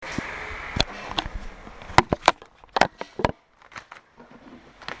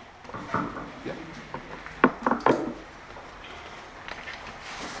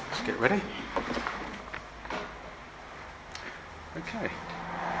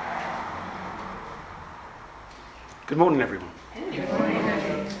Good morning, everyone. Good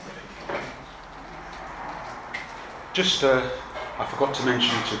morning. Just, I forgot to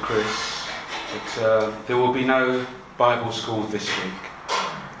mention to Chris that there will be no Bible school this week.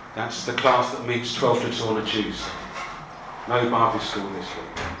 That's the class that meets 12 to 2 on a Tuesday. No Bible school this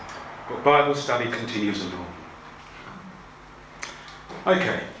week. But Bible study continues along.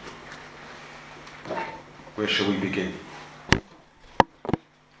 Okay. Where shall we begin? At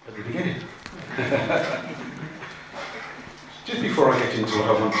the beginning. Just before I get into what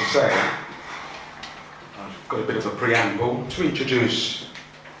I want to say, I've got a bit of a preamble to introduce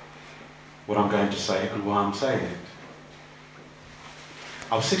what I'm going to say and why I'm saying it.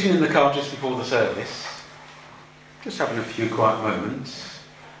 I was sitting in the car just before the service, just having a few quiet moments,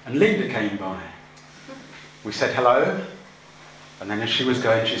 and Linda came by. We said hello, and then as she was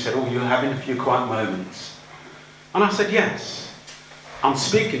going, she said, "Oh, you're having a few quiet moments." And I said, "Yes, I'm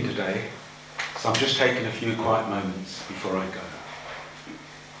speaking today, so I'm just taking a few quiet moments before I go."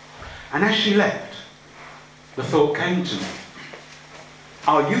 And as she left, the thought came to me,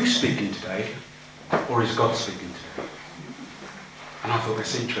 are you speaking today, or is God speaking today? And I thought,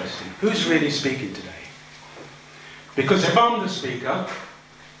 that's interesting. Who's really speaking today? Because if I'm the speaker,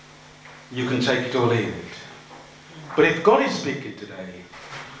 you can take it or leave it. But if God is speaking today,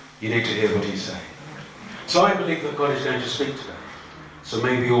 you need to hear what he's saying. So I believe that God is going to speak today. So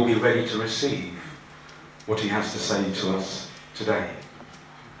maybe you'll be ready to receive what he has to say to us today,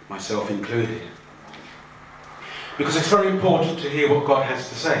 myself included. Because it's very important to hear what God has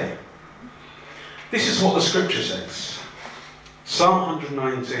to say. This is what the scripture says. Psalm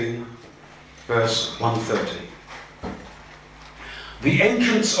 119, verse 130. The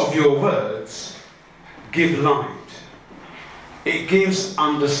entrance of your words give light. It gives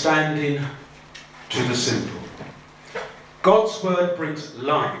understanding to the simple. God's word brings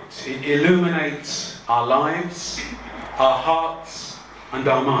light. It illuminates our lives, our hearts, and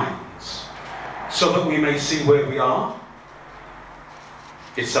our minds, so that we may see where we are.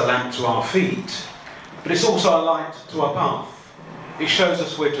 It's a lamp to our feet, but it's also a light to our path. It shows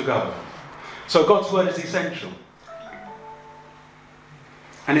us where to go. So God's word is essential.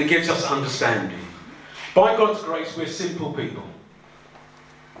 And it gives us understanding. By God's grace, we're simple people.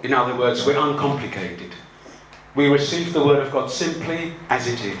 In other words, we're uncomplicated. We receive the word of God simply as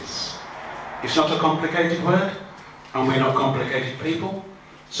it is. It's not a complicated word, and we're not complicated people,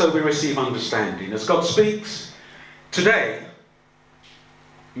 so we receive understanding. As God speaks, today,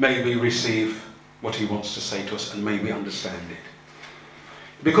 may we receive what he wants to say to us, and may we understand it.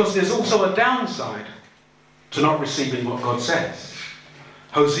 Because there's also a downside to not receiving what God says.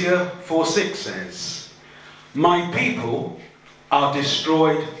 Hosea 4:6 says, "My people are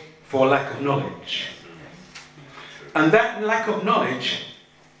destroyed for lack of knowledge." And that lack of knowledge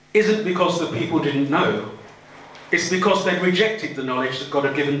isn't because the people didn't know. It's because they rejected the knowledge that God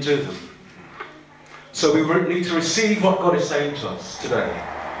had given to them. So we need to receive what God is saying to us today.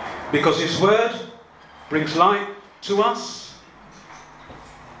 Because his word brings light to us.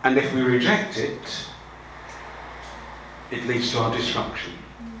 And if we reject it, it leads to our destruction.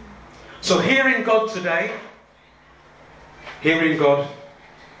 So hearing God today, hearing God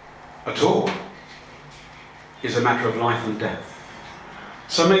at all, is a matter of life and death.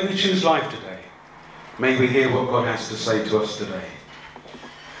 So may we choose life today. May we hear what God has to say to us today.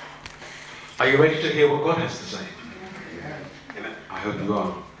 Are you ready to hear what God has to say? Amen. I hope you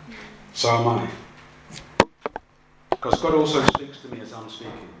are. So am I. Because God also speaks to me as I'm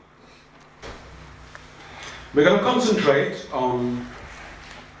speaking. We're going to concentrate on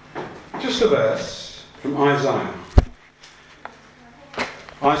just a verse from Isaiah.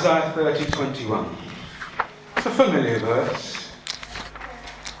 Isaiah 30:21. It's a familiar verse.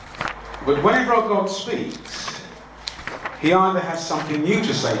 But whenever God speaks, he either has something new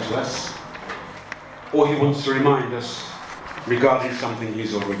to say to us, or he wants to remind us regarding something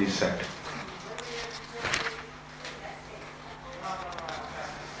he's already said.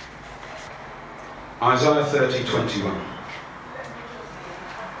 Isaiah 30:21.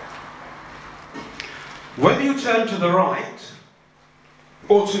 Whether you turn to the right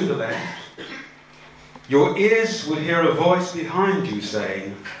or to the left, your ears will hear a voice behind you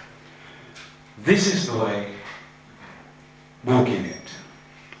saying, "This is the way, walk in it."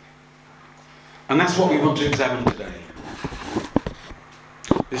 And that's what we want to examine today.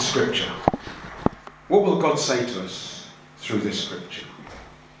 This scripture. What will God say to us through this scripture?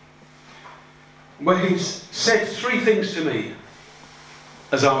 Well, he's said three things to me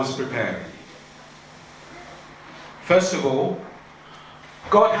as I was preparing. First of all,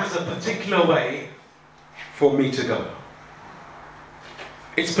 God has a particular way for me to go.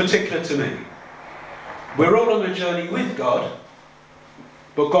 It's particular to me. We're all on a journey with God,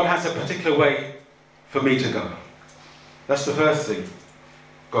 but God has a particular way for me to go. That's the first thing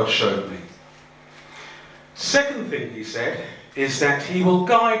God showed me. Second thing he said is that he will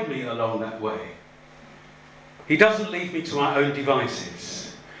guide me along that way. He doesn't leave me to my own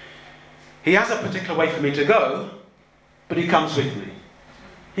devices. He has a particular way for me to go, but he comes with me.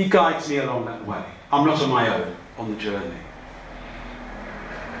 He guides me along that way. I'm not on my own on the journey.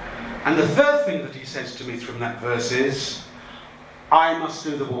 And the third thing that he says to me from that verse is, I must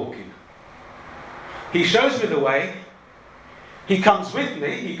do the walking. He shows me the way, he comes with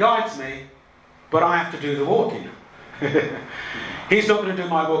me, he guides me, but I have to do the walking. He's not going to do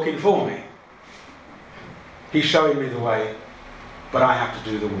my walking for me. He's showing me the way, but I have to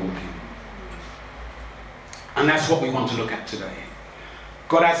do the walking. And that's what we want to look at today.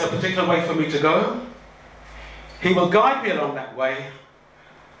 God has a particular way for me to go. He will guide me along that way,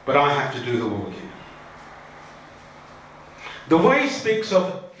 but I have to do the walking. The way speaks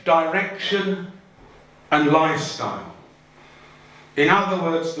of direction and lifestyle. In other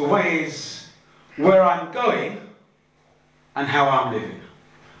words, the way is where I'm going and how I'm living.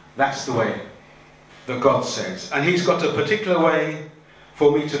 That's the way that God says. And he's got a particular way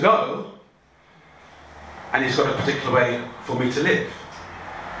for me to go, and he's got a particular way for me to live.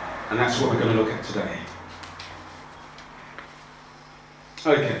 And that's what we're going to look at today.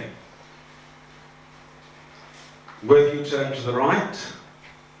 Okay. Whether you turn to the right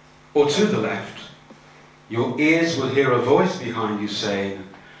or to the left, your ears will hear a voice behind you saying,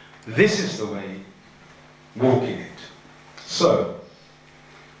 this is the way, walk in it. So,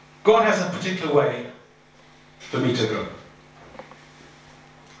 God has a particular way for me to go.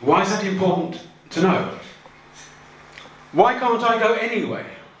 Why is that important to know? Why can't I go anyway?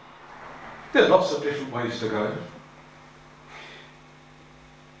 There are lots of different ways to go.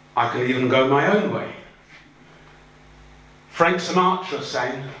 I can even go my own way. Frank Sinatra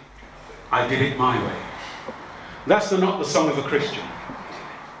sang, I did it my way. That's not the song of a Christian.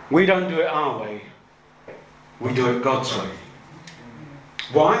 We don't do it our way. We do it God's way.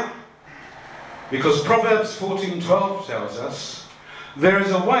 Why? Because Proverbs 14:12 tells us there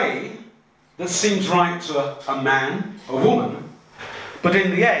is a way that seems right to a man, a woman, but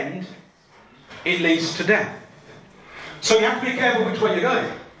in the end, it leads to death. So you have to be careful which way you're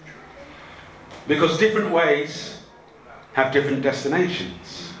going. Because different ways have different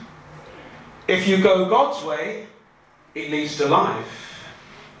destinations. If you go God's way, it leads to life.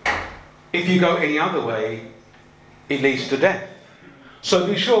 If you go any other way, it leads to death. So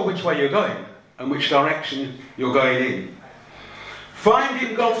be sure which way you're going and which direction you're going in.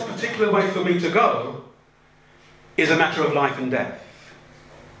 Finding God's particular way for me to go is a matter of life and death.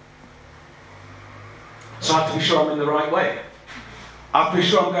 So I have to be sure I'm in the right way. I have to be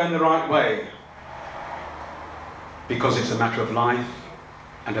sure I'm going the right way. Because it's a matter of life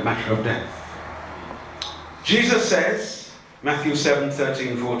and a matter of death. Jesus says, Matthew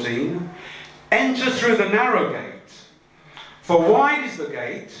 7:13-14, enter through the narrow gate, for wide is the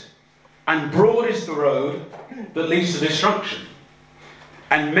gate, and broad is the road that leads to destruction,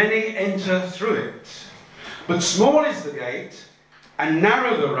 and many enter through it. But small is the gate, and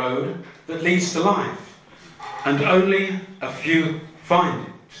narrow the road that leads to life, and only a few find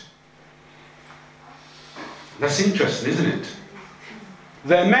it. That's interesting, isn't it?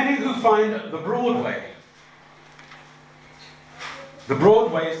 There are many who find the broad way. The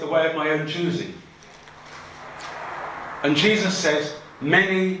broad way is the way of my own choosing. And Jesus says,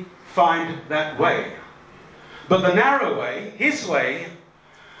 many find that way. But the narrow way, his way,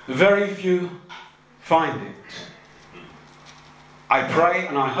 very few find it. I pray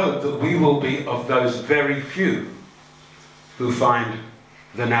and I hope that we will be of those very few who find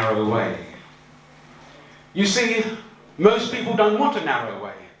the narrow way. You see, most people don't want a narrow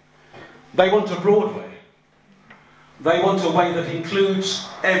way. They want a broad way. They want a way that includes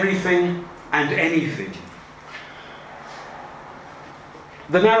everything and anything.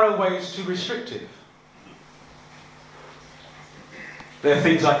 The narrow way is too restrictive. There are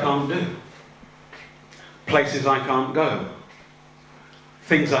things I can't do. Places I can't go.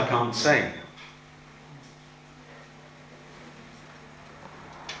 Things I can't say.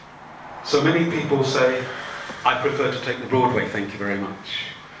 So many people say, I prefer to take the broad way, thank you very much.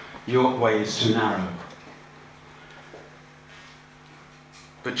 Your way is too narrow.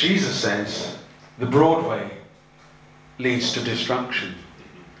 But Jesus says, the broad way leads to destruction,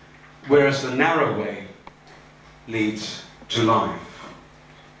 whereas the narrow way leads to life.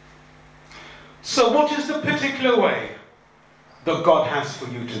 So what is the particular way that God has for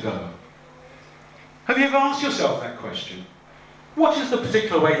you to go? Have you ever asked yourself that question? What is the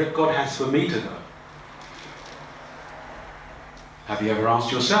particular way that God has for me to go? Have you ever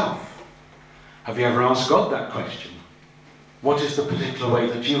asked yourself? Have you ever asked God that question? What is the particular way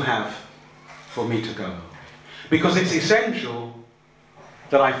that you have for me to go? Because it's essential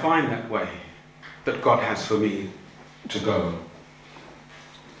that I find that way that God has for me to go.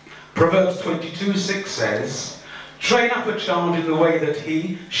 Proverbs 22:6 says, "Train up a child in the way that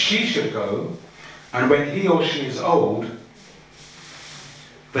she should go, and when he or she is old,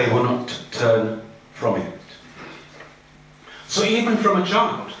 they will not turn from it." So even from a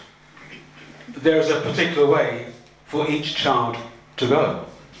child, there is a particular way for each child to go.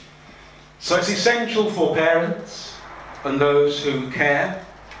 So it's essential for parents and those who care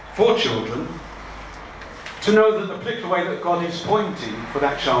for children to know that the particular way that God is pointing for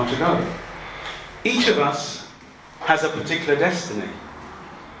that child to go. Each of us has a particular destiny.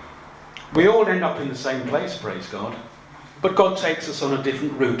 We all end up in the same place, praise God, but God takes us on a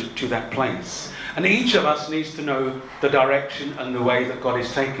different route to that place. And each of us needs to know the direction and the way that God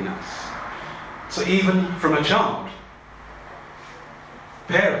is taking us. So even from a child,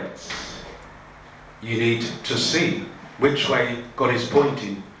 parents, you need to see which way God is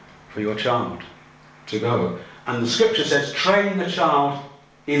pointing for your child to go. And the scripture says, train the child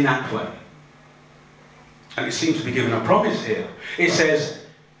in that way. And it seems to be given a promise here. It says,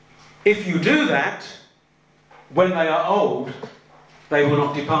 if you do that, when they are old, they will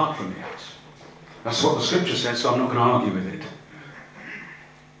not depart from it. That's what the scripture says, so I'm not going to argue with it.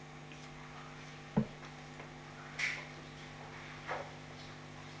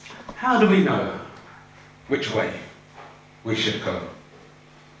 How do we know which way we should go?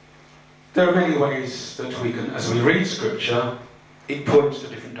 There are many ways that we can, as we read scripture, it points to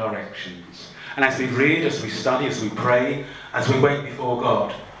different directions. And as we read, as we study, as we pray, as we wait before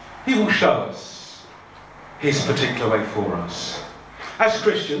God, He will show us His particular way for us. As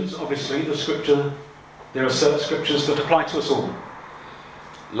Christians, obviously, there are certain scriptures that apply to us all.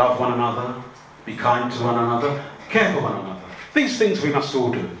 Love one another, be kind to one another, care for one another. These things we must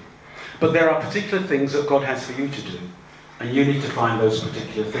all do. But there are particular things that God has for you to do, and you need to find those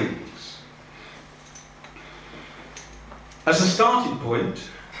particular things. As a starting point,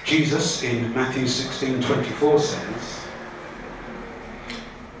 Jesus in Matthew 16:24 says,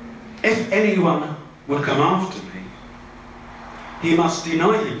 "If anyone would come after me, he must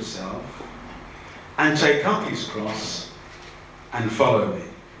deny himself and take up his cross and follow me."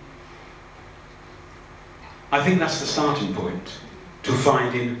 I think that's the starting point to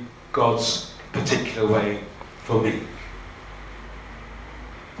finding God's particular way for me.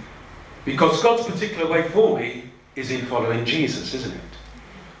 Because God's particular way for me is in following Jesus, isn't it?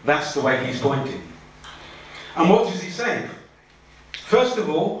 That's the way He's pointing. And what does He say? First of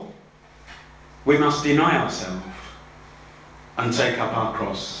all, we must deny ourselves and take up our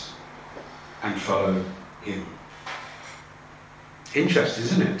cross and follow Him. Interesting,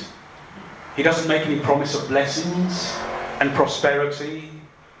 isn't it? He doesn't make any promise of blessings and prosperity.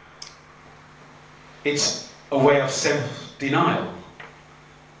 It's a way of self-denial,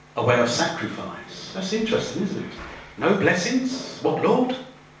 a way of sacrifice. That's interesting, isn't it? No blessings? What, Lord?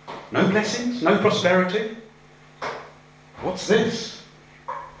 No blessings? No prosperity? What's this?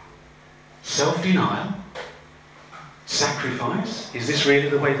 Self-denial? Sacrifice? Is this really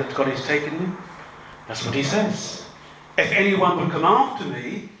the way that God is taking me? That's what He says. If anyone would come after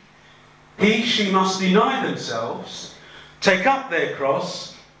me, she must deny themselves, take up their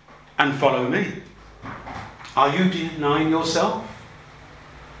cross, and follow me. Are you denying yourself?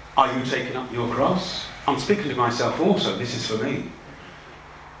 Are you taking up your cross? I'm speaking to myself also. This is for me.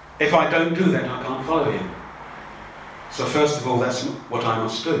 If I don't do that, I can't follow Him. So first of all, that's what I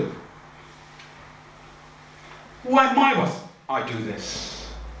must do. Why must I do this?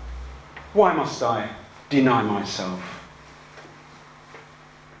 Why must I deny myself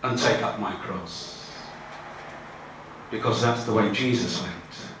and take up my cross? Because that's the way Jesus went.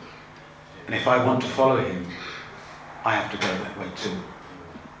 And if I want to follow Him, I have to go that way too.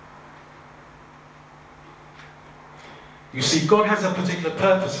 You see, God has a particular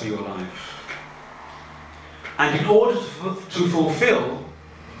purpose for your life. And in order to fulfill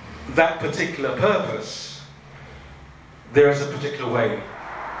that particular purpose, there is a particular way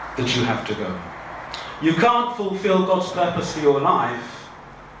that you have to go. You can't fulfill God's purpose for your life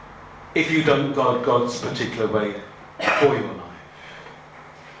if you don't go God's particular way for your life.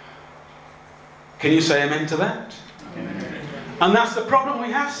 Can you say amen to that? Amen. And that's the problem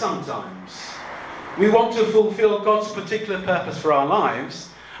we have sometimes. We want to fulfill God's particular purpose for our lives,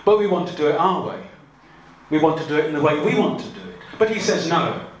 but we want to do it our way. We want to do it in the way we want to do it. But He says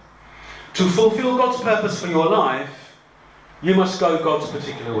no. To fulfill God's purpose for your life, you must go God's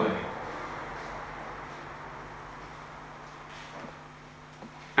particular way.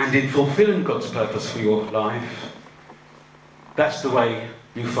 And in fulfilling God's purpose for your life, that's the way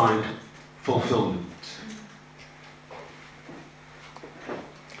you find fulfillment.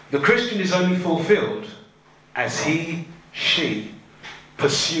 The Christian is only fulfilled as she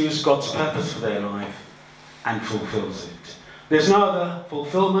pursues God's purpose for their life and fulfills it. There's no other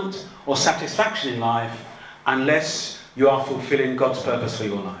fulfillment or satisfaction in life unless you are fulfilling God's purpose for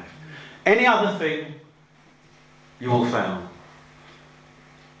your life. Any other thing, you will fail.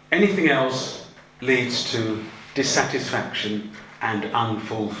 Anything else leads to dissatisfaction and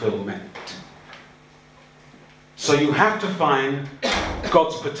unfulfillment. So you have to find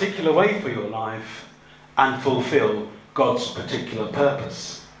God's particular way for your life and fulfill God's particular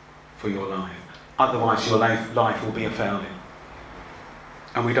purpose for your life. Otherwise your life will be a failure.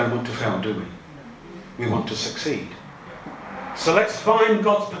 And we don't want to fail, do we? We want to succeed. So let's find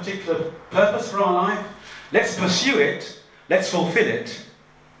God's particular purpose for our life. Let's pursue it. Let's fulfill it.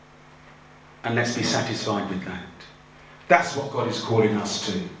 And let's be satisfied with that. That's what God is calling us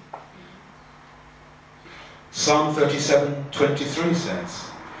to. Psalm 37:23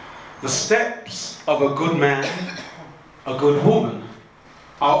 says, "The steps of a good man, a good woman,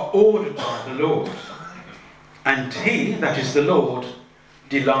 are ordered by the Lord, and he, that is the Lord,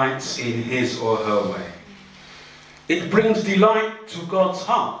 delights in his or her way." It brings delight to God's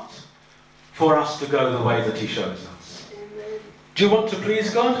heart for us to go the way that he shows us. Do you want to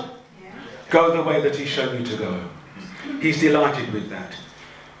please God? Go the way that he showed you to go. He's delighted with that.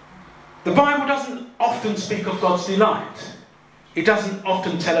 The Bible doesn't often speak of God's delight. It doesn't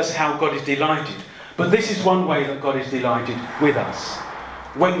often tell us how God is delighted. But this is one way that God is delighted with us,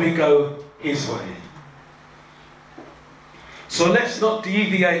 when we go his way. So let's not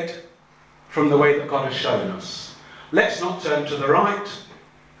deviate from the way that God has shown us. Let's not turn to the right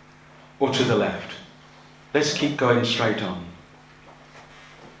or to the left. Let's keep going straight on.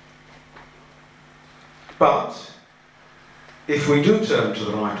 But if we do turn to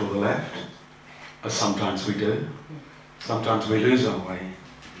the right or the left, as sometimes we do, sometimes we lose our way,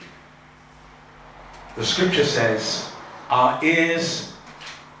 the scripture says our ears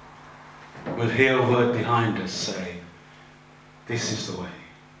will hear a word behind us say, "This is the way,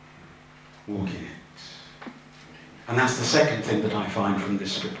 walk in it." And that's the second thing that I find from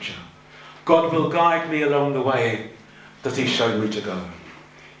this scripture. God will guide me along the way that he showed me to go.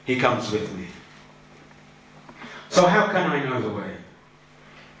 He comes with me. So how can I know the way?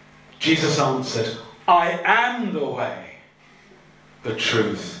 Jesus answered, "I am the way, the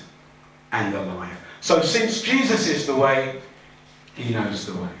truth, and the life." So since Jesus is the way, he knows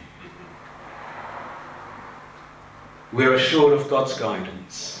the way. We're assured of God's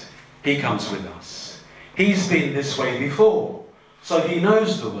guidance. He comes with us. He's been this way before, so he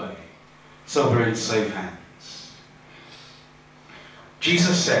knows the way. So we're in safe hands.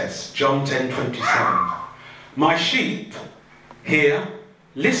 Jesus says, John 10:27, "My sheep hear,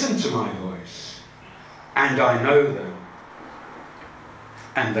 listen to my voice, and I know them,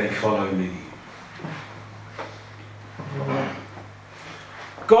 and they follow me."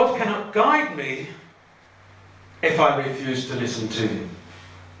 God cannot guide me if I refuse to listen to him.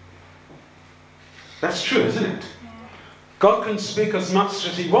 That's true, isn't it? God can speak as much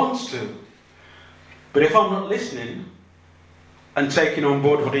as he wants to, but if I'm not listening and taking on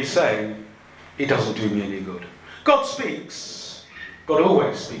board what he's saying, it doesn't do me any good. God speaks. God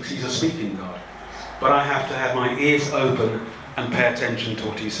always speaks. He's a speaking God. But I have to have my ears open and pay attention to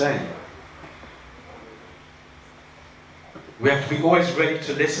what he's saying. We have to be always ready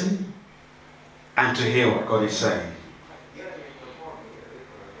to listen and to hear what God is saying.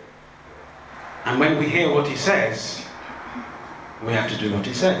 And when we hear what he says, we have to do what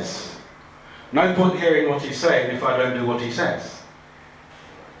he says. No point hearing what he's saying if I don't do what he says.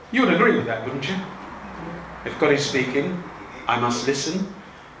 You would agree with that, wouldn't you? If God is speaking, I must listen,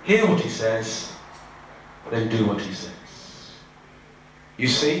 hear what he says, then do what he says. You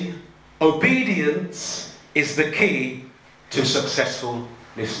see, obedience is the key to successful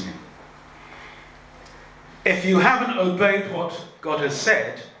listening. If you haven't obeyed what God has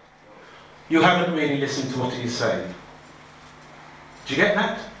said, you haven't really listened to what he's saying. Do you get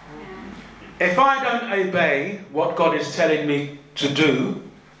that? If I don't obey what God is telling me to do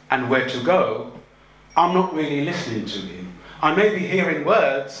and where to go, I'm not really listening to him. I may be hearing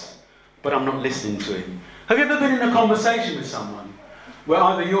words, but I'm not listening to him. Have you ever been in a conversation with someone where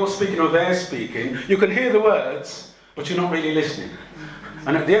either you're speaking or they're speaking? You can hear the words, but you're not really listening.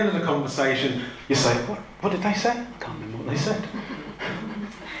 And at the end of the conversation, you say, what did they say? I can't remember what they said.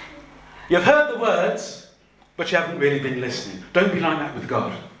 You've heard the words, but you haven't really been listening. Don't be like that with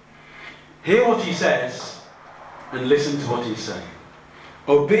God. Hear what he says and listen to what he's saying.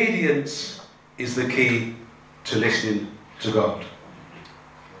 Obedience is the key to listening to God.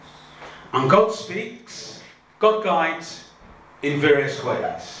 And God speaks, God guides in various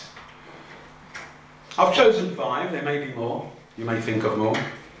ways. I've chosen 5, there may be more, you may think of more.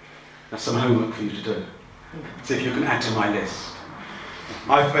 That's some homework for you to do. See if you can add to my list.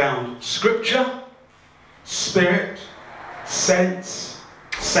 I found Scripture, Spirit, Sense,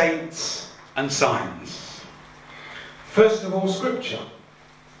 Saints and Signs. First of all, Scripture.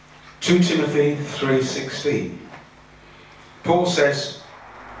 2 Timothy 3:16. Paul says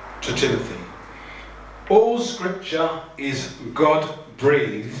to Timothy, all Scripture is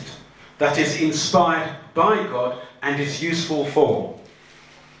God-breathed, that is inspired by God and is useful for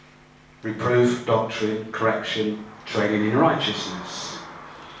reproof, doctrine, correction, training in righteousness.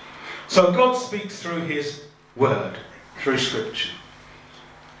 So God speaks through his word, through Scripture.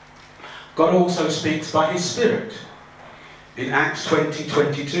 God also speaks by his Spirit. In Acts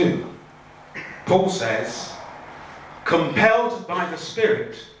 20:22, Paul says, compelled by the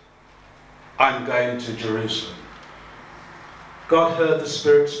Spirit, I'm going to Jerusalem. God heard the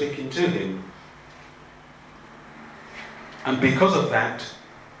Spirit speaking to him. And because of that,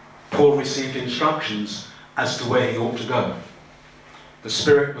 Paul received instructions as to where he ought to go. The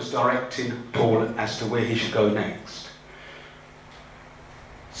Spirit was directing Paul as to where he should go next.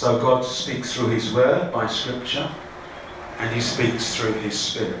 So God speaks through his word by Scripture, and he speaks through his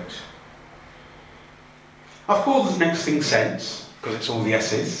Spirit. I've called the next thing sense, because it's all the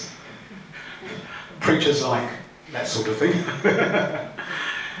S's. Preachers like that sort of thing.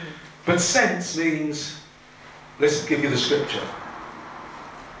 But sense means, let's give you the scripture.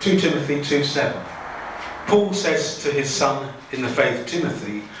 2 Timothy 2:7. Paul says to his son in the faith,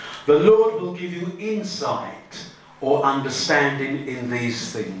 Timothy, the Lord will give you insight or understanding in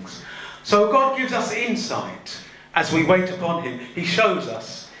these things. So God gives us insight as we wait upon him. He shows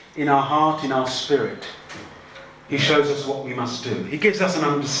us in our heart, in our spirit. He shows us what we must do. He gives us an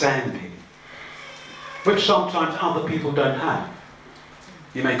understanding, which sometimes other people don't have.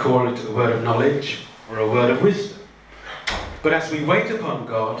 You may call it a word of knowledge or a word of wisdom. But as we wait upon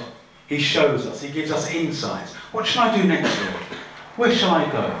God, he shows us, he gives us insights. What shall I do next, Lord? Where shall I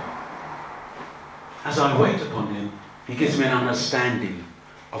go? As I wait upon him, he gives me an understanding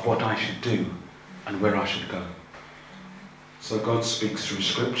of what I should do and where I should go. So God speaks through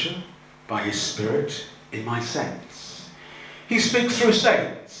Scripture, by his Spirit, in my sense. He speaks through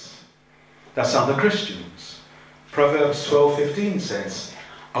saints. That's other Christians. Proverbs 12:15 says,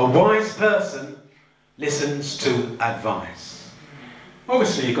 a wise person listens to advice.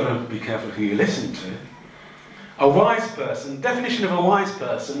 Obviously, you've got to be careful who you listen to. A wise person, definition of a wise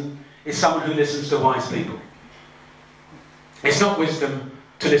person is someone who listens to wise people. It's not wisdom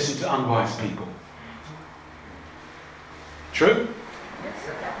to listen to unwise people. True?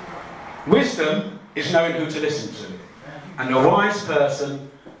 Wisdom is knowing who to listen to. And a wise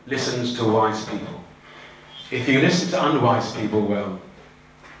person listens to wise people. If you listen to unwise people, well,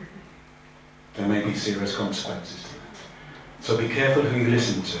 there may be serious consequences to that. So be careful who you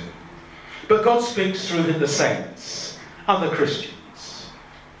listen to. But God speaks through the saints, other Christians.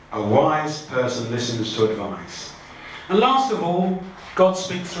 A wise person listens to advice. And last of all, God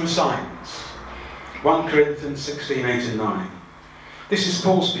speaks through signs. 1 Corinthians 16:8 and 9. This is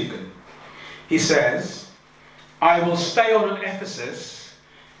Paul speaking. He says, I will stay on at Ephesus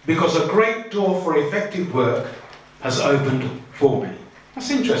because a great door for effective work has opened for me.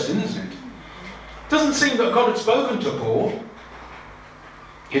 That's interesting, isn't it? Doesn't seem that God had spoken to Paul.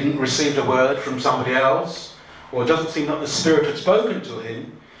 He didn't receive a word from somebody else, or it doesn't seem that the Spirit had spoken to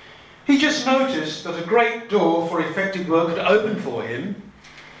him. He just noticed that a great door for effective work had opened for him.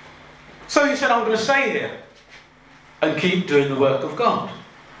 So he said, I'm going to stay here and keep doing the work of God.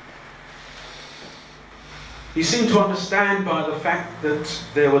 He seemed to understand by the fact that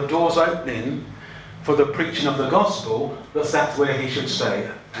there were doors opening for the preaching of the gospel, that that's where he should stay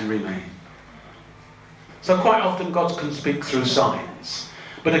and remain. So quite often God can speak through signs.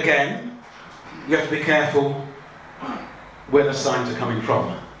 But again, you have to be careful where the signs are coming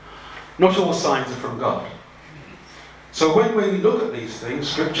from. Not all signs are from God. So when we look at these things,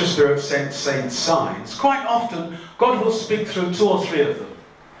 Scripture, Spirit, Sense, Saints, signs, quite often God will speak through 2 or 3 of them.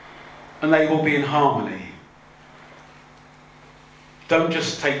 And they will be in harmony. Don't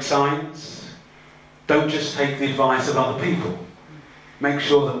just take signs. Don't just take the advice of other people. Make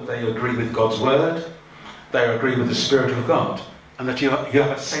sure that they agree with God's word. They agree with the Spirit of God. And that you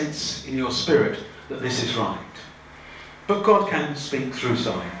have a sense in your spirit that this is right. But God can speak through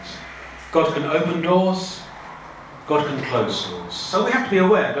signs. God can open doors. God can close doors. So we have to be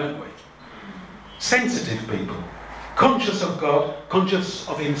aware, don't we? Sensitive people, conscious of God, conscious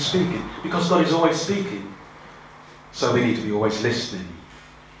of him speaking, because God is always speaking. So we need to be always listening.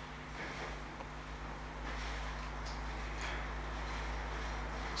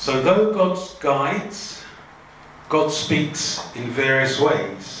 So though God guides, God speaks in various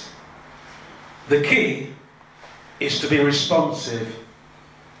ways. The key is to be responsive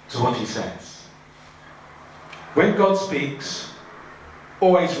to what he says. When God speaks,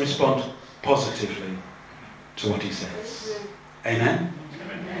 always respond positively to what he says. Amen?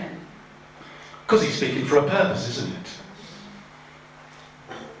 Because he's speaking for a purpose, isn't it?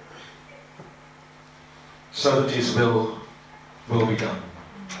 So that his will be done.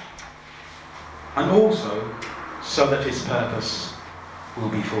 And also, so that his purpose will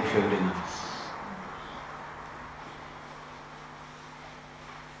be fulfilled in us.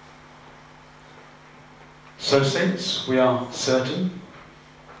 So since we are certain,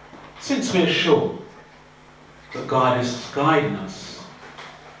 since we are sure that God is guiding us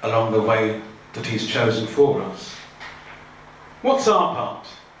along the way that he's chosen for us, what's our part?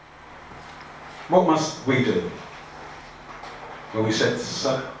 What must we do? Well, we said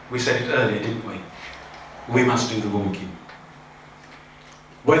it earlier, didn't we? We must do the walking.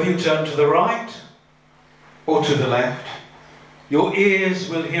 Whether you turn to the right or to the left, your ears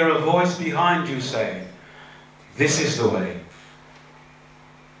will hear a voice behind you saying, "This is the way.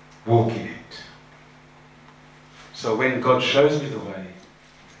 Walk in it." So when God shows me the way,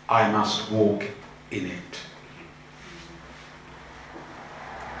 I must walk in it.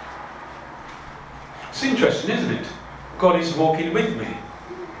 It's interesting, isn't it? God is walking with me.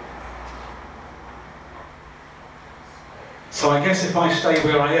 So I guess if I stay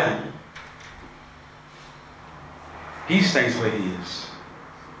where I am, he stays where he is.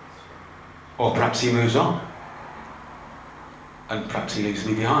 Or perhaps he moves on. And perhaps he leaves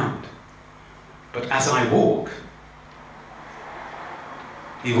me behind. But as I walk,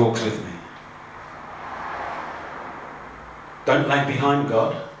 he walks with me. Don't lag behind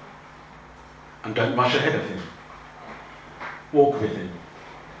God, and don't rush ahead of him. Walk with him.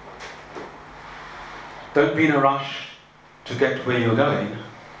 Don't be in a rush to get where you're going.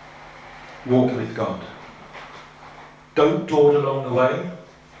 Walk with God. Don't dawdle along the way.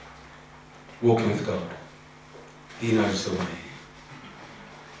 Walk with God. He knows the way.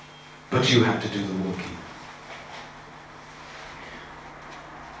 But you have to do the walking.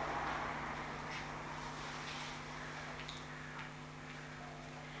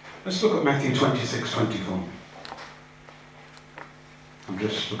 Let's look at Matthew 26:24. I'm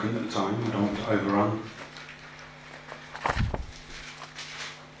just looking at the time, I don't want to overrun.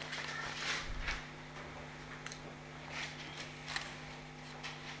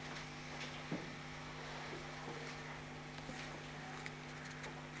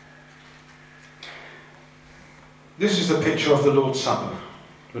 This is the picture of the Lord's Supper.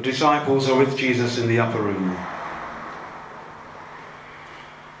 The disciples are with Jesus in the upper room.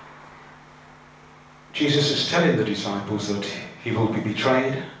 Jesus is telling the disciples that he will be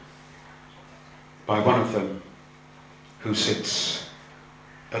betrayed by one of them who sits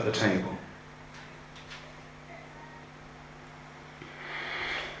at the table.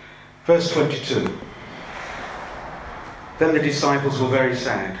 Verse 22. Then the disciples were very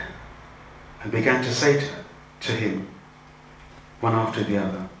sad and began to say to him, one after the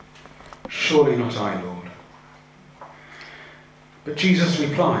other, "Surely not I, Lord." But Jesus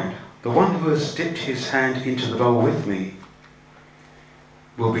replied, "The one who has dipped his hand into the bowl with me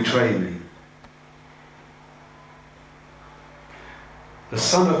will betray me. The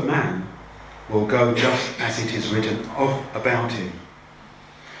Son of Man will go just as it is written about him.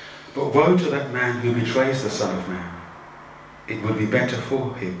 But woe to that man who betrays the Son of Man. It would be better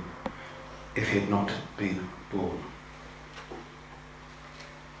for him if he had not been born."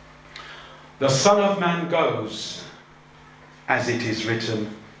 The Son of Man goes as it is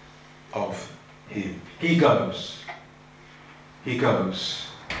written of him. He goes. He goes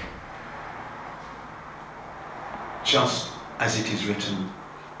just as it is written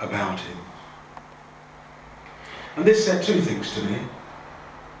about him. And this said two things to me.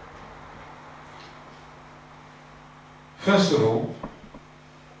 First of all,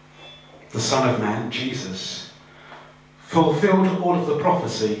 the Son of Man, Jesus, fulfilled all of the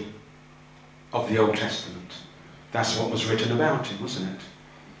prophecy of the Old Testament. That's what was written about him, wasn't it?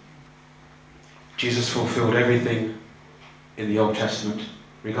 Jesus fulfilled everything in the Old Testament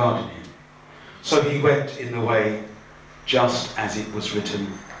regarding him. So he went in the way just as it was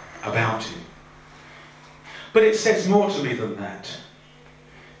written about him. But it says more to me than that.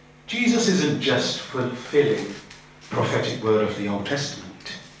 Jesus isn't just fulfilling prophetic word of the Old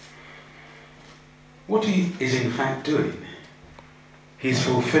Testament. what he is in fact doing, he's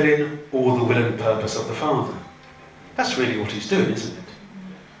fulfilling all the will and purpose of the Father. That's really what he's doing, isn't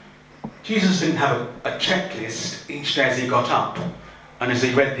it? Jesus didn't have a checklist each day as he got up, and as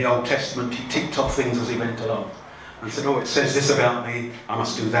he read the Old Testament, he ticked off things as he went along. And said, oh, it says this about me, I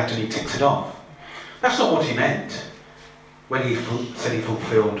must do that, and he ticks it off. That's not what he meant when he said he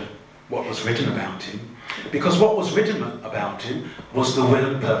fulfilled what was written about him. Because what was written about him was the will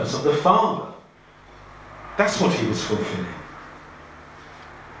and purpose of the Father. That's what he was fulfilling.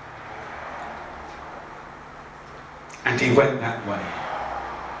 And he went that way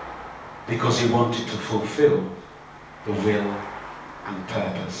because he wanted to fulfill the will and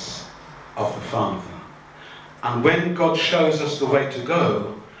purpose of the Father. And when God shows us the way to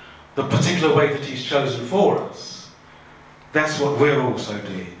go, the particular way that he's chosen for us, that's what we're also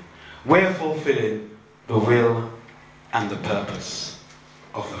doing. We're fulfilling the will and the purpose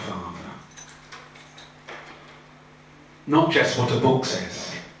of the Father. Not just what a book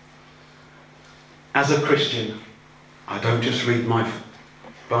says. As a Christian, I don't just read my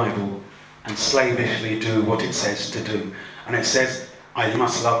Bible and slavishly do what it says to do. And it says, I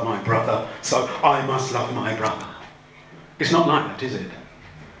must love my brother, so I must love my brother. It's not like that, is it?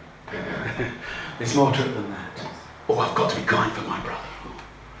 It's more to it than that. Oh, I've got to be kind for my brother.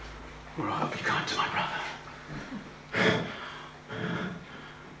 All right, I'll be kind to my brother.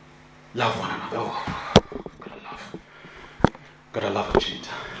 Love one another. Oh, got to love a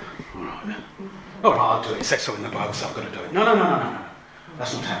cheater. All right. All right, I'll do it. It says so in the Bible, so I've got to do it. No.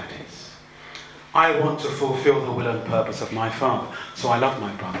 That's not how it is. I want to fulfill the will and purpose of my Father, so I love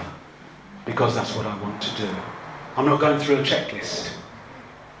my brother, because that's what I want to do. I'm not going through a checklist,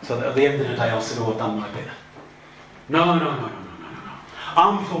 so that at the end of the day I'll say, oh, I've done my bit. No.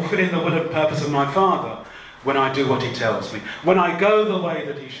 I'm fulfilling the will and purpose of my Father when I do what he tells me, when I go the way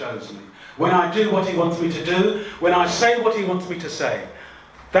that he shows me, when I do what he wants me to do, when I say what he wants me to say.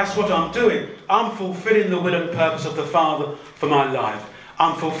 That's what I'm doing. I'm fulfilling the will and purpose of the Father for my life.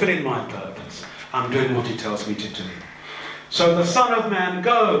 I'm fulfilling my purpose. I'm doing what he tells me to do. So the Son of Man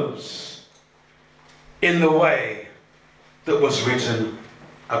goes in the way that was written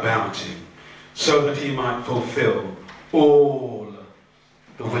about him, so that he might fulfill all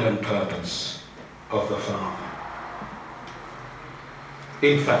the will and purpose of the Father.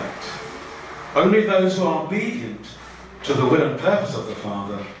 In fact, only those who are obedient to the will and purpose of the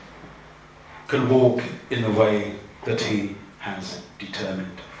Father can walk in the way that he has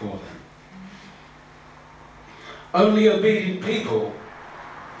determined for them. Only obedient people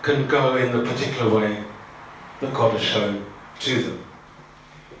can go in the particular way that God has shown to them.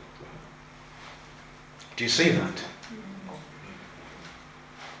 Do you see that?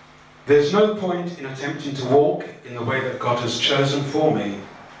 There's no point in attempting to walk in the way that God has chosen for me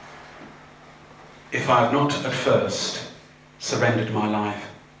if I have not at first surrendered my life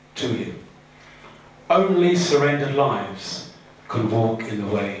to him. Only surrendered lives can walk in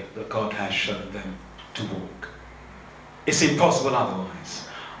the way that God has shown them to walk. It's impossible otherwise.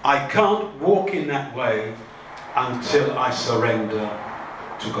 I can't walk in that way until I surrender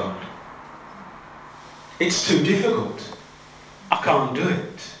to God. It's too difficult. I can't do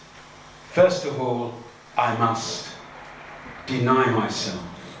it. First of all, I must deny myself,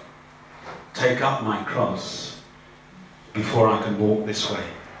 take up my cross before I can walk this way.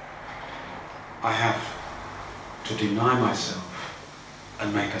 I have to deny myself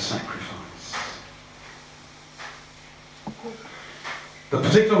and make a sacrifice. The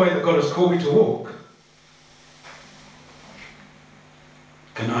particular way that God has called me to walk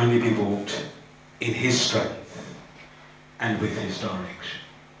can only be walked in his strength and with his direction.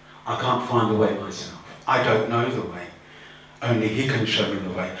 I can't find the way myself. I don't know the way. Only he can show me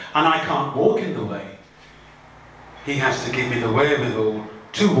the way. And I can't walk in the way. He has to give me the wherewithal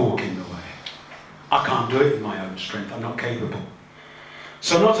to walk in the way. I can't do it in my own strength. I'm not capable.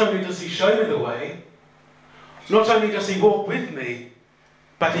 So not only does he show me the way, not only does he walk with me,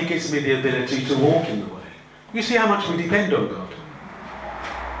 but he gives me the ability to walk in the way. You see how much we depend on God.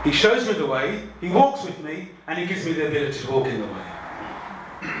 He shows me the way, he walks with me, and he gives me the ability to walk in the way.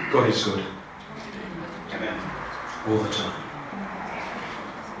 God is good. Amen. All the time.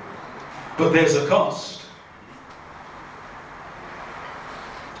 But there's a cost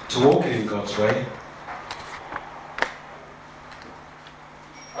to walking in God's way.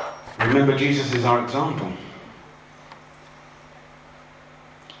 Remember, Jesus is our example.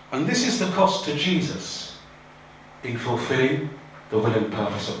 And this is the cost to Jesus in fulfilling the will and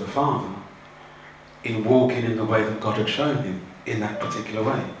purpose of the Father, in walking in the way that God had shown him in that particular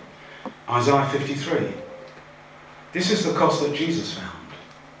way. Isaiah 53. This is the cost that Jesus found.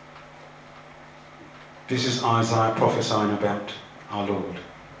 This is Isaiah prophesying about our Lord.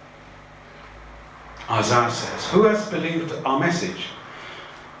 Isaiah says, "Who has believed our message?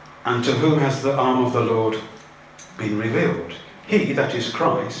 And to whom has the arm of the Lord been revealed? He, that is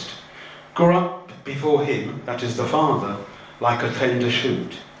Christ, grew up before him, that is the Father, like a tender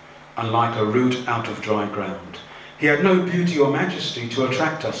shoot, and like a root out of dry ground. He had no beauty or majesty to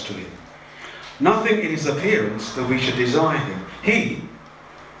attract us to him. Nothing in his appearance that we should desire him. He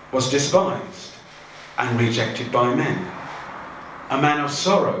was despised and rejected by men, a man of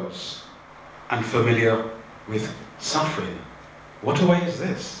sorrows and familiar with suffering." What a way is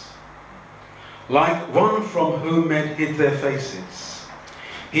this? "Like one from whom men hid their faces.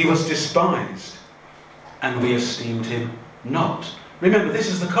 He was despised, and we esteemed him not." Remember, this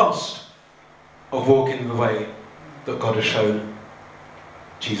is the cost of walking the way that God has shown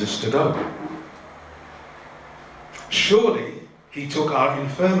Jesus to go. "Surely he took our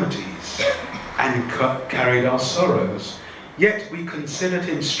infirmities and carried our sorrows, yet we considered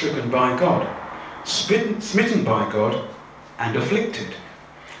him stricken by God, smitten by God, and afflicted.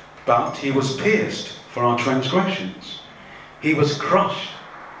 But he was pierced for our transgressions. He was crushed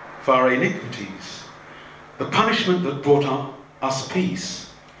for our iniquities. The punishment that brought us peace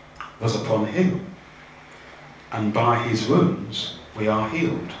was upon him, and by his wounds we are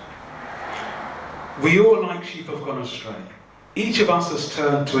healed. We all like sheep have gone astray. Each of us has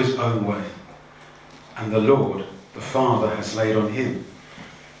turned to his own way, and the Lord, the Father, has laid on him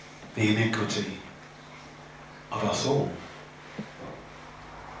the iniquity of us all."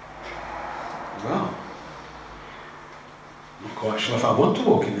 Well, I'm not quite sure if I want to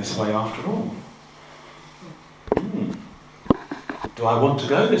walk in this way after all. Do I want to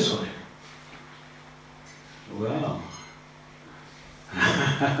go this way? Well,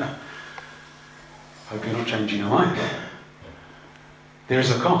 hope you're not changing your mind. There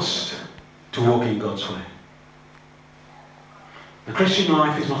is a cost to walking God's way. The Christian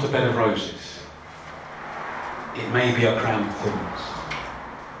life is not a bed of roses. It may be a crown of thorns.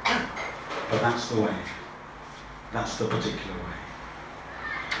 But that's the way. That's the particular way.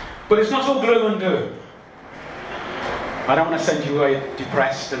 But it's not all gloom and doom. I don't want to send you away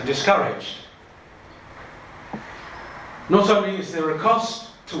depressed and discouraged. Not only is there a cost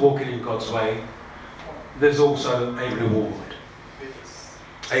to walking in God's way, there's also a reward.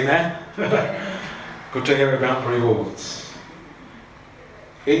 Amen? Good to hear about the rewards.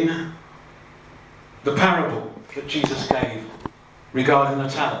 In the parable that Jesus gave regarding the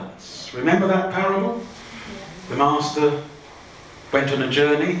talents, remember that parable? The master went on a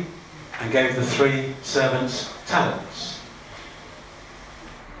journey and gave the 3 servants talents.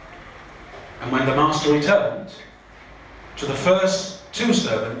 And when the master returned to the first 2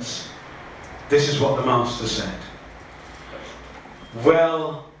 servants, this is what the master said: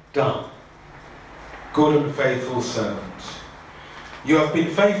 "Well done, good and faithful servant. You have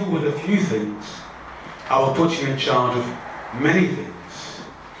been faithful with a few things. I will put you in charge of many things.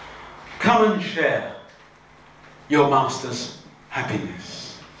 Come and share your master's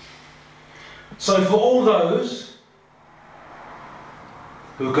happiness." So for all those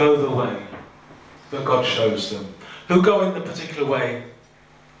who go the way that God shows them, who go in the particular way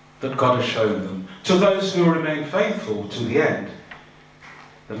that God has shown them, to those who remain faithful to the end,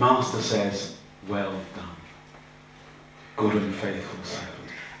 the master says, "Well done, good and faithful servant."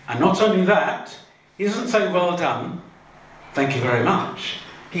 And not only that, he doesn't say, "Well done, thank you very much."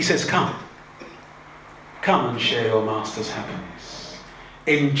 He says, "Come. Come and share your master's happiness.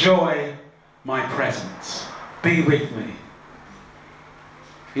 Enjoy my presence. Be with me."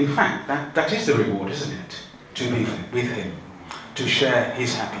 In fact, that is the reward, isn't it? To be with him, to share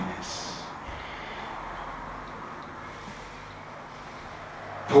his happiness.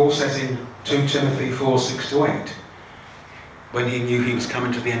 Paul says in 2 Timothy 4:6-8, when he knew he was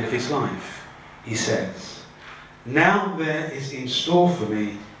coming to the end of his life, he says, "Now there is in store for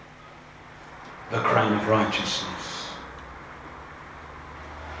me the crown of righteousness,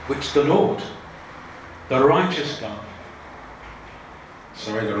 which the Lord, the righteous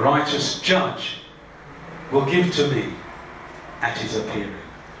judge, will give to me at his appearing."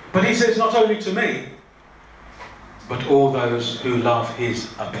 But he says not only to me, but all those who love his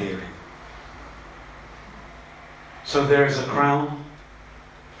appearing. So there is a crown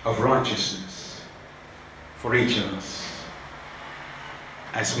of righteousness for each of us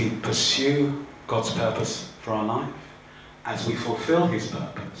as we pursue God's purpose for our life, as we fulfill his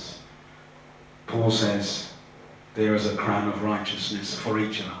purpose. Paul says there is a crown of righteousness for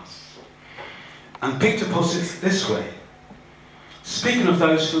each of us. And Peter puts it this way, speaking of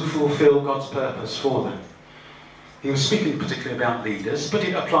those who fulfill God's purpose for them. He was speaking particularly about leaders, but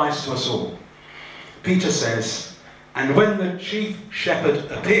it applies to us all. Peter says, "And when the chief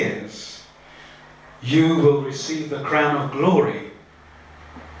shepherd appears, you will receive the crown of glory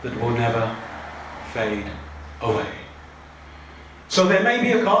that will never fade away." So there may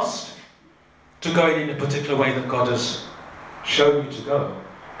be a cost to going in a particular way that God has shown you to go,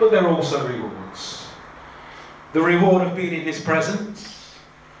 but there are also rewards. The reward of being in his presence,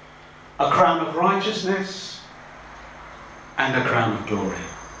 a crown of righteousness, and a crown of glory.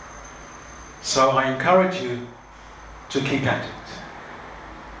 So I encourage you to keep at it.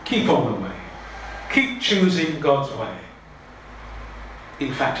 Keep on the way. Keep choosing God's way.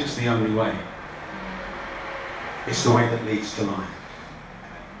 In fact, it's the only way. It's the way that leads to life.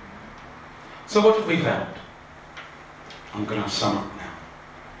 So what have we found? I'm going to sum up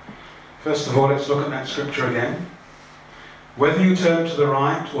now. First of all, let's look at that scripture again. Whether you turn to the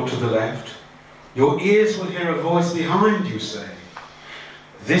right or to the left, your ears will hear a voice behind you say,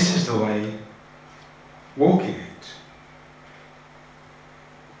 "This is the way, walk in it."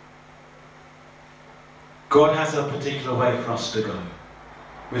 God has a particular way for us to go.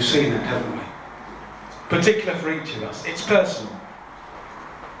 We've seen that, haven't we? Particular for each of us. It's personal.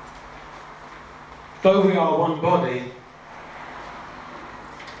 Though we are one body,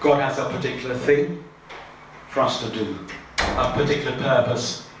 God has a particular thing for us to do, a particular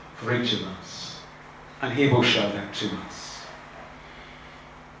purpose for each of us, and he will show that to us.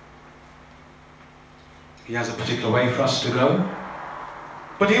 He has a particular way for us to go,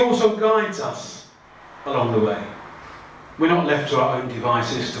 but he also guides us along the way. We're not left to our own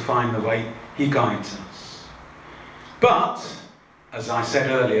devices to find the way. He guides us. But, as I said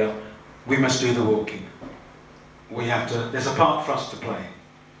earlier, we must do the walking. There's a part for us to play.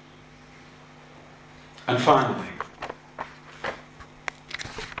 And finally,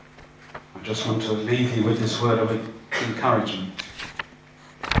 I just want to leave you with this word of encouragement.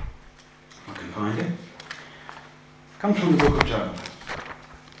 If I can find it. It comes from the book of Job.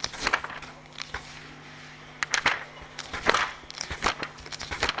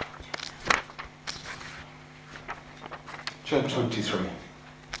 Job 23.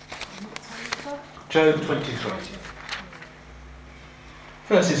 Job 23.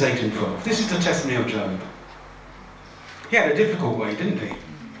 Verses 8 and 12. This is the testimony of Job. He had a difficult way, didn't he?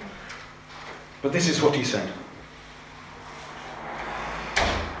 But this is what he said.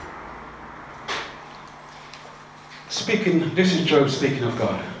 This is Job speaking of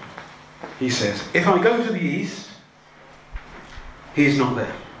God. He says, "If I go to the east, he is not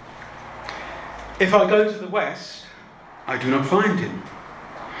there. If I go to the west, I do not find him.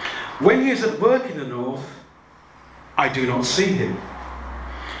 When he is at work in the north, I do not see him.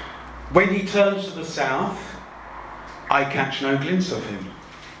 When he turns to the south, I catch no glimpse of him."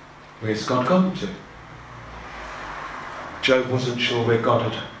 Where's God gone to? Job wasn't sure where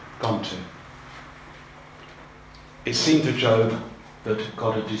God had gone to. It seemed to Job that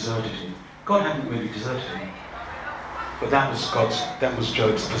God had deserted him. God hadn't really deserted him, but that was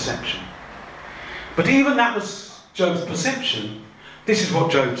Job's perception. But even that was Job's perception. This is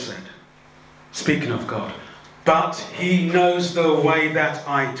what Job said, speaking of God. "But he knows the way that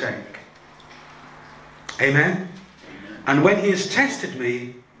I take." Amen? "And when he has tested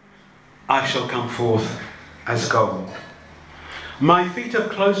me, I shall come forth as gold. My feet have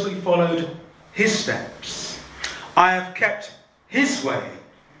closely followed his steps. I have kept his way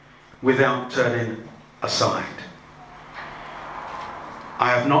without turning aside. I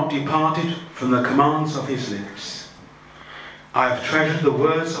have not departed from the commands of his lips. I have treasured the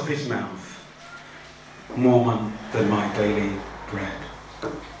words of his mouth more than my daily bread."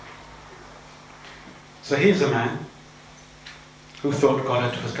 So here's a man who thought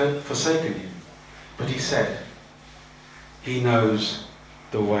God had forsaken him. But he said, "He knows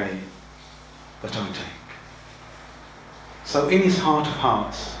the way that I take." So in his heart of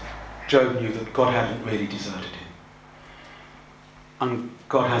hearts, Job knew that God hadn't really deserted him. And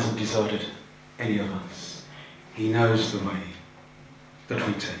God hasn't deserted any of us. He knows the way that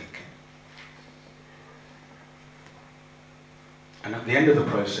we take. And at the end of the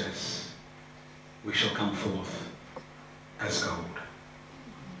process, we shall come forth as gold.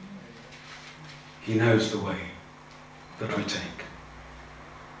 He knows the way that we take.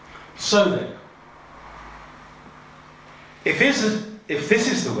 So then, if this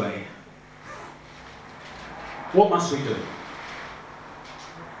is the way, what must we do?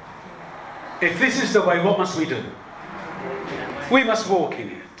 If this is the way, what must we do? We must walk in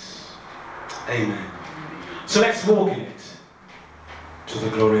it. Amen. So let's walk in it to the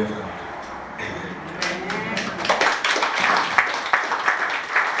glory of God.